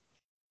yet.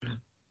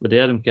 With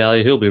Adam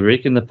Kelly, he'll be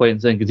raking the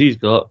points in because he's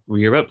got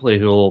Rhea Ripley,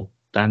 who will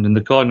stand in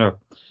the corner.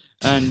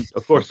 And,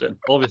 of course,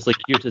 obviously,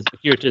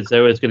 Kirtan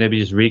Sauer is going to be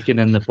just raking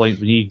in the points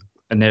when he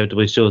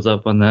inevitably shows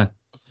up on that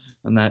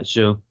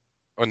show.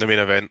 On the main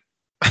event.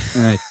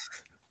 Right.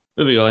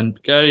 Moving on,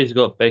 Gary's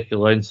got Becky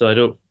Lynch, so I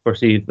don't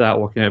foresee that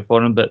working out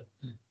for him. But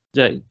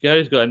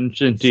Gary's got an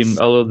interesting team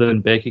other than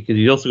Becky, because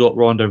he's also got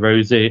Ronda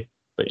Rousey,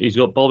 but he's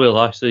got Bobby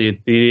Lashley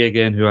and Theory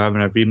again, who are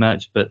having a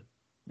rematch. But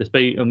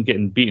despite him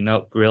getting beaten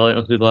up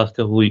relentlessly the last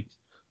couple of weeks,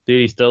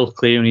 Theory's still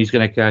claiming he's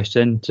going to cash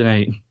in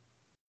tonight.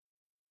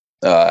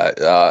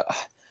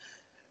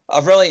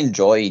 I've really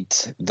enjoyed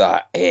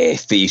that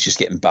Theory's just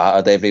getting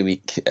battered every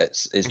week.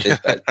 It's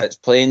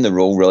playing the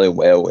role really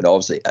well, and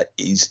obviously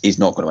he's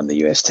not going to win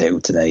the US title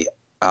tonight.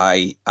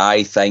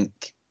 I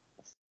think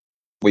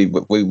we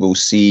will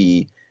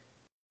see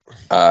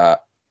a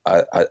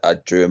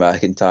Drew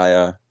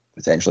McIntyre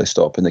potentially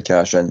stopping the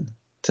cash in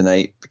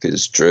tonight,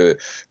 because Drew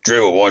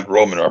will want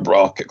Roman or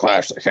Brock at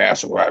Clash of the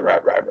Castle.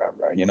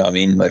 You know what I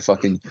mean? Like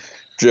fucking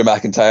Drew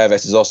McIntyre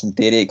versus Austin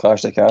Theory at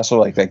Clash of the Castle.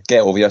 Like,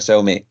 get over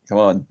yourself, mate. Come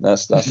on,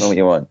 that's not what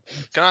you want.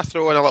 Can I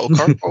throw in a little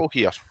curveball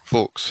here,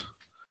 folks?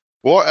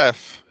 What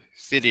if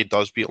Theory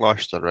does beat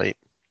Lashley, right,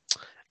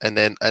 and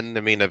then in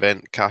the main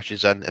event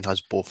cashes in and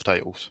has both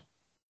titles?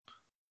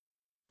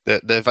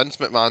 The Vince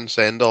McMahon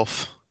send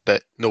off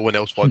that no one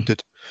else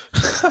wanted.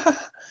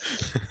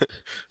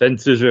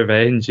 Vince's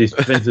revenge.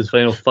 Vince's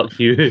final fuck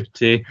you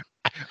to.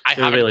 I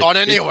haven't gone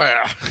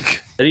anywhere.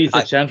 He's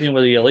the champion,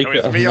 whether you like it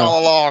or not. Me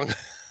all along.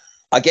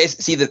 I guess.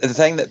 See, the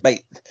thing that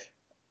might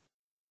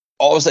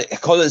obviously,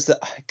 because it's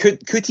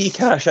could he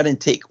cash in and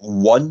take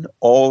one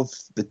of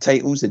the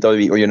titles, the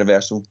WWE or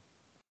Universal?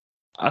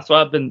 That's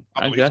what I've been.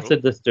 I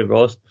said this to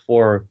Ross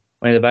before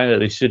Money in the Bank, that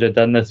they should have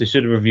done this. They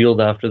should have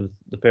revealed after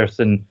the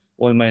person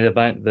won Money in the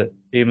Bank that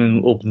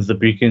Heyman opens the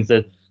briefcase and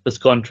said this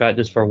contract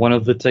is for one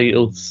of the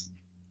titles.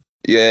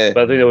 Yeah,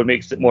 but I think that would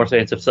make more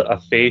sense if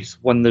a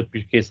face won the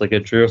briefcase, like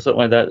a Drew or something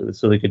like that,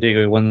 so they could take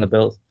away one of the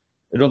belts.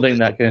 I don't think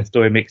that kind of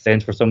story makes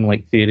sense for someone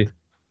like Theory.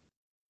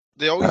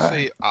 They always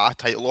say a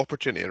title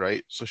opportunity,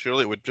 right? So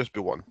surely it would just be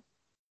one.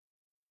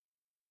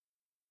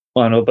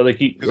 Well, I know, but they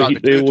keep two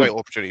title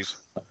opportunities.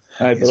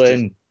 But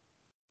then,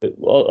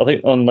 well, I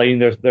think online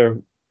they're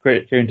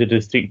counted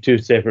as two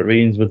separate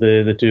reigns with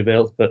the two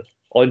belts, but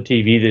on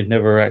TV they've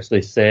never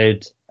actually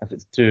said if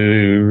it's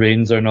two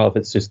reigns or not, if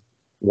it's just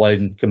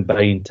one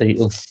combined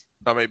title.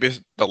 That might be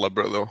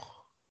deliberate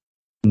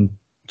though,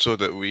 so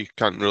that we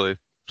can't really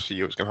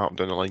see what's going to happen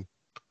down the line.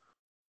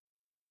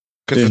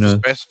 Because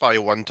if they specify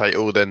one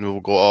title, then we'll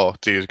go, oh,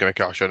 Theo's going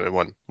to cash in and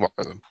win one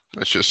of them.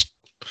 It's just...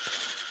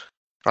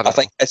 I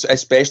think it's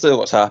especially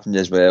what's happened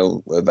as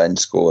well with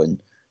Vince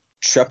going,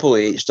 Triple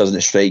H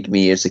doesn't strike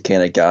me as the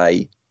kind of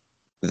guy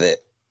that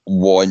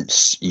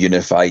wants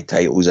unified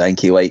titles. I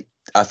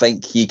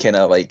think he kind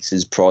of likes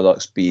his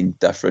products being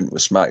different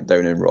with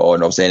SmackDown and Raw,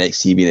 and obviously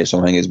NXT being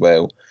something as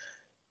well.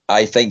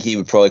 I think he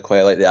would probably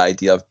quite like the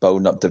idea of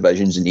building up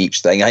divisions in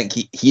each thing. I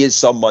think he is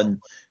someone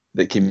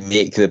that can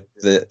make a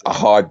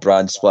hard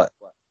brand split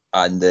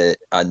and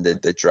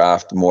the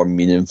draft more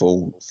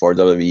meaningful for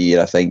WWE.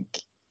 And I think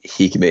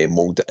he can maybe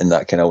mould it in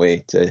that kind of way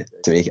to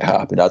make it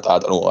happen. I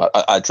don't know.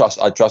 I trust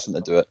him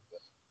to do it.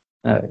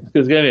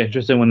 It's going to be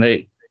interesting when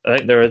I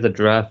think there is a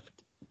draft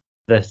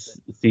this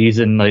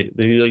season. Like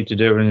they like to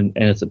do it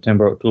in a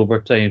September,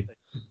 October time,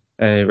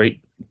 right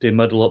to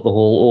muddle up the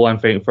whole. Oh, I'm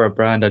fighting for a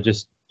brand I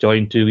just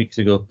joined 2 weeks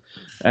ago.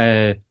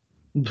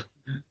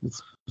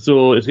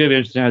 So it's going to be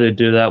interesting how they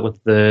do that with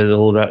the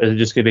whole. Is it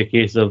just going to be a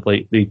case of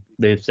like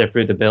they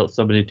separate the belts,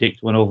 somebody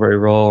takes one over to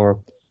Raw,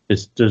 or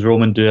does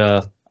Roman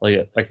do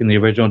like in the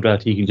original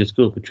draft, he can just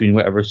go between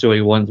whatever show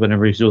he wants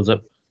whenever he shows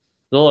up.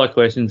 There's a lot of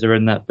questions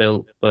around that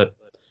belt, but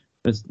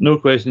there's no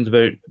questions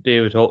about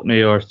David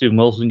Hockney or Stephen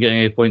Wilson getting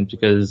any points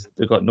because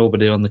they've got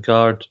nobody on the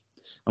card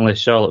unless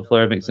Charlotte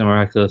Flair makes a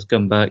miraculous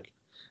comeback.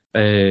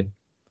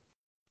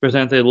 Chris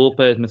Anthony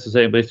Lopez misses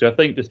second place. I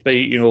think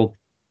despite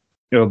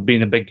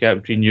being a big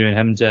gap between you and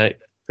him, Jack,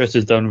 Chris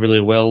has done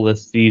really well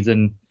this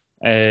season,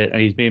 and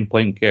his main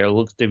point getter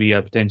looks to be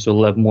a potential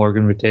Liv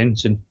Morgan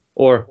retention.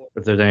 Or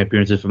if there's any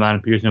appearances from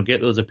Adam Pearce, get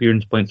those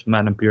appearance points from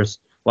Adam Pearce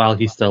while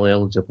he's still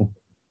eligible.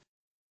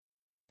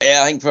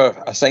 Yeah, I think for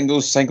a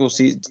single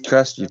season,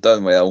 Chris, you've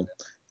done well.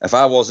 If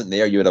I wasn't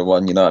there, you would have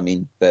won, you know what I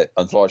mean? But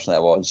unfortunately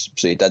I was,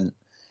 so he didn't.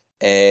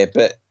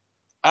 But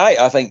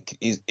I think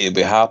he'll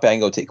be happy. I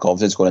think he'll take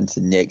confidence going into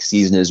the next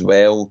season as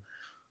well.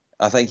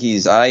 I think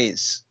he'll have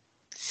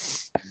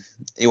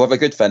a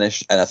good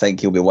finish, and I think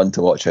he'll be one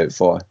to watch out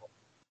for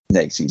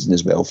next season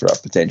as well for a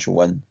potential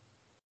win.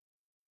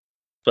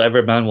 What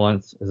every man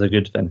wants is a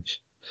good finish.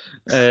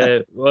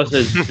 Ross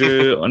has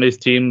Drew on his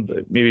team,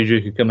 but maybe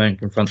Drew could come out and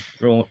confront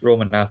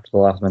Roman after the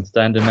last man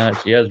standing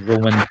match. He has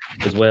Roman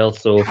as well,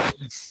 so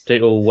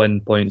title win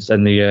points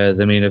in the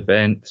main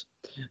event.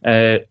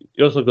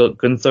 You also got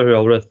Gunther, who I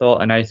would have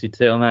thought an IC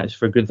title match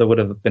for Gunther would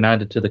have been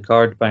added to the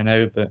card by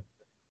now, but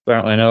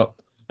apparently not.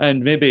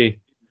 And maybe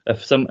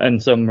if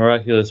in some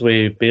miraculous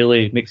way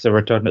Bayley makes a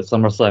return at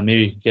SummerSlam,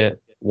 maybe you could get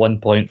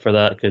 1 point for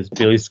that because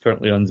Bayley's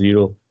currently on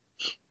 0.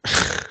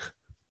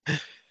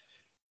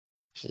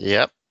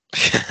 Yep.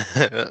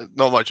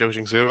 Not much else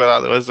you can say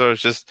about that, though, is there?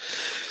 It's just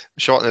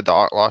shot in the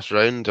dark last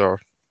round, or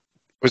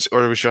was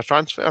she a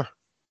transfer?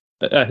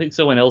 I think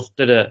someone else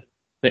did it,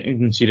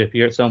 thinking she'd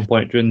appear at some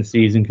point during the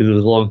season because it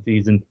was a long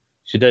season.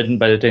 She didn't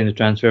by the time the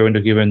transfer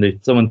window came in.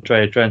 Someone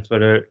tried to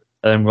transfer her,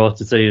 and then Ross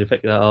decided to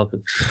pick that up.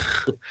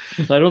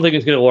 So I don't think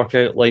it's going to work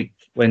out like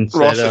when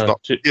Ross Sarah...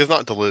 He's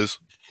not to lose.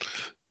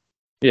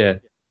 Yeah.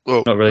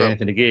 Well, not really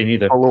anything to gain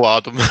either. Hello,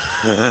 Adam.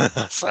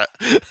 That's it.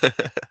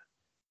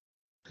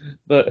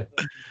 But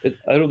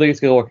I don't think it's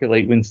going to work out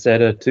like when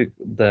Sarah took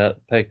that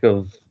pick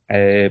of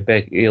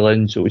Becky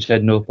Lynch, which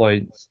had no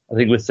points. I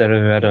think with Sarah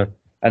who had her,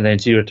 and then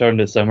she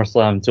returned at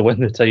SummerSlam to win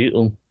the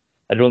title.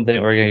 I don't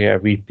think we're going to get a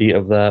repeat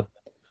of that.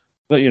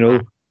 But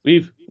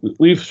we've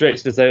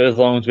stretched this out as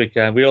long as we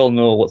can. We all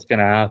know what's going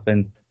to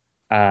happen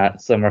at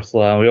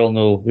SummerSlam. We all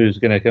know who's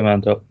going to come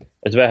on top.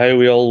 It's about how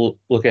we all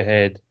look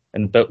ahead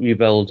and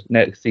rebuild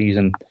next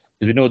season,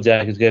 because we know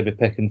Jack is going to be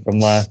picking from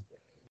last.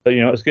 But,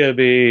 it's going to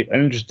be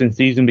an interesting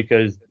season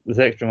because this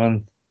extra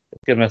month is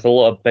giving us a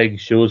lot of big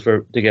shows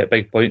to get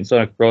big points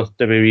on across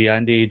WWE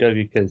and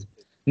AEW, because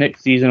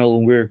next season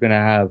alone we're going to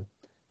have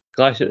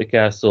Clash at the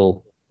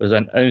Castle. There's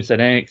an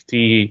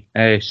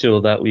NXT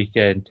show that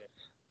weekend.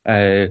 We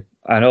have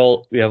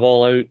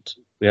All Out.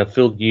 We have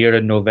Full Gear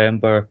in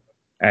November.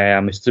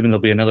 I'm assuming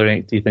there'll be another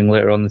NXT thing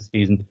later on this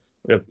season.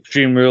 We have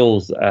Extreme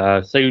Rules,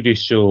 Saudi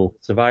show,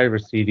 Survivor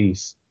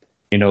Series.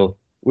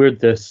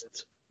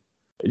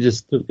 It's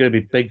just going to be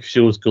big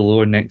shows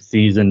galore next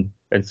season,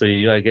 and so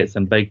you got to get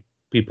some big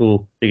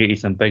people to get you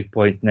some big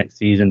points next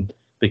season,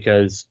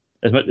 because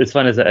as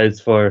fun as it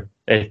is for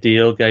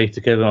FDL guys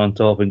to come on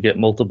top and get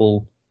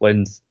multiple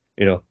wins,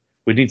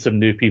 we need some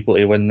new people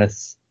to win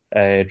this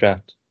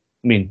draft.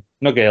 I mean,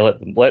 not going to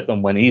let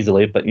them win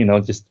easily, but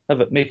just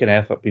make an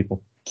effort,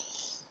 people.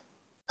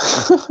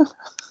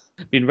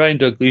 Ryan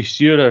Douglas,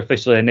 you're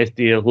officially an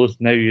SDL host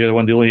now. You're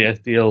one of the only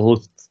SDL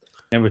hosts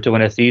ever to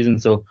win a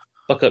season, so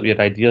fuck up your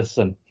ideas,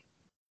 son.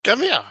 Give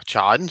me a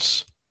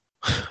chance.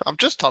 I've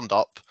just turned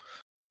up.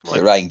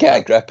 Ryan,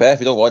 get a grip, eh? If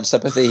you don't want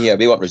sympathy here,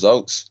 we want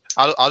results.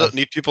 I don't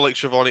need people like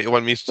Schiavone to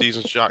win me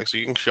seasons, Jack, so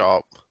you can shut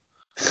up.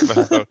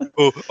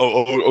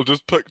 I'll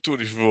just pick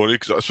Tony Schiavone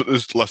because that's what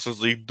this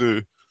Listeners League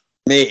do.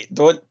 Mate,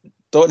 don't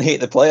hate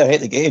the player,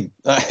 hate the game.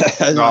 I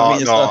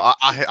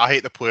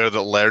hate the player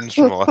that learns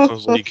from the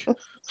Listeners League.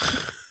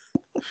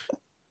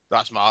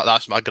 That's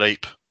my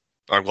gripe.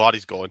 I'm glad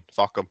he's gone.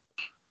 Fuck him.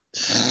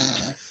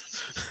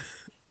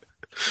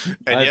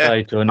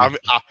 Bye, Tony. I'm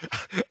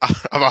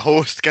a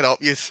host. Get up,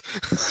 yes.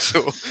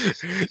 So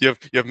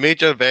you've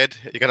made your bed.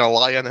 You're gonna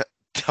lie in it.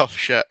 Tough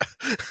shit.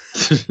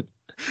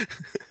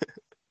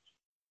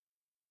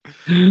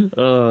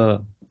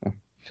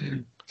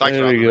 Thanks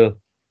there we go.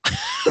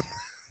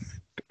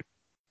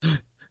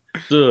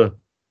 So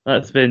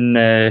that's been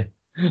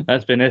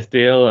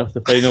SDL. That's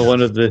the final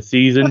one of the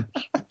season.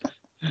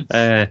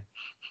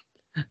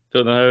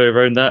 Don't know how we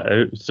round that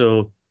out.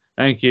 So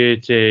thank you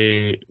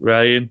to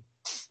Ryan.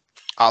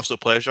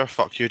 Absolute pleasure.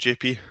 Fuck you,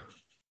 JP.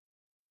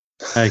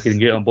 I can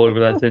get on board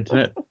with that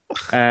sentiment.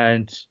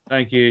 And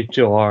thank you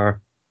to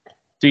our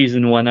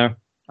season winner.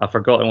 I've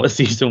forgotten what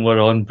season we're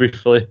on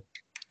briefly.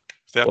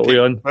 13, what are we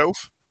on?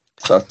 12?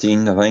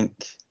 13, I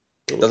think.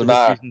 Doesn't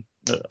matter.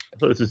 I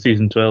thought this was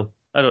season 12.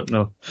 I don't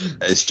know.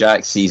 It's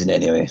Jack's season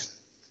anyway.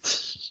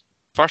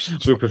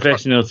 We're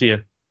professionals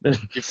here.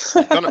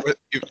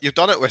 You've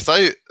done it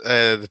without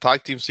the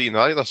tag team scene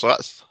either, so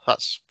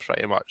that's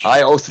pretty much.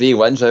 All 3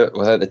 wins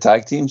without the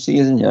tag team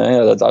season.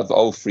 Yeah, I've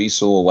all 3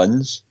 solo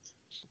wins.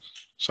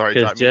 Sorry,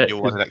 Jack,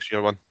 you'll win the next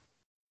year one.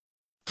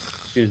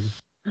 Because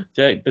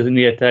Jack doesn't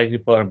need a tag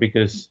team partner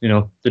because,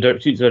 the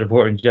dirt sheets are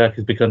reporting Jack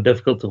has become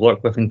difficult to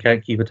work with and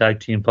can't keep a tag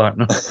team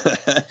partner.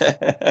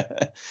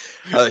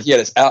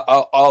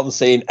 All I'm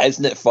saying,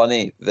 isn't it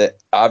funny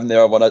that I've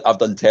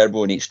done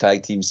terrible in each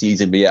tag team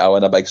season, but yet I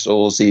win a big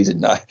solo season?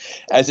 Now,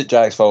 is it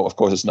Jack's fault? Of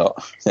course it's not.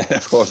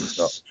 Of course it's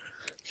not.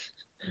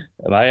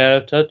 Am I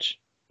out of touch?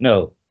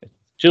 No. It's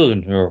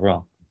children who are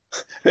wrong.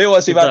 Who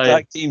wants to be my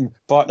tag team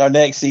partner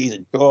next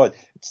season? Go on.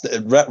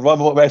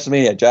 Rumble at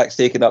WrestleMania. Jack's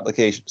taking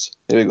applications.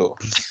 Here we go.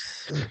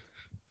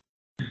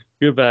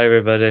 Goodbye,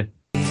 everybody.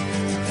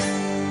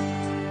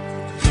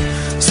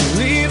 So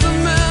leave the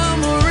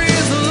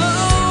memories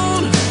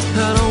alone.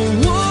 I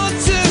don't want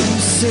to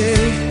say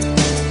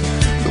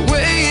the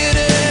way it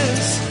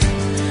is.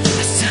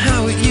 That's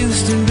how it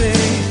used to be.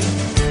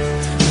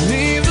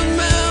 Leave the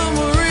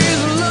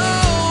memories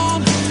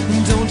alone.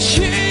 Don't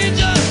change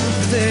a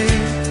thing.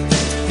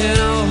 And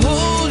I'll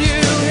hold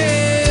you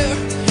here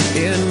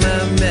in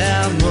my memory.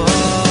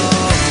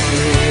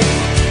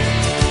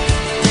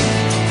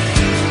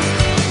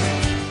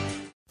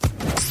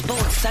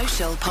 Sports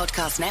Social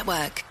Podcast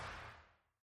Network.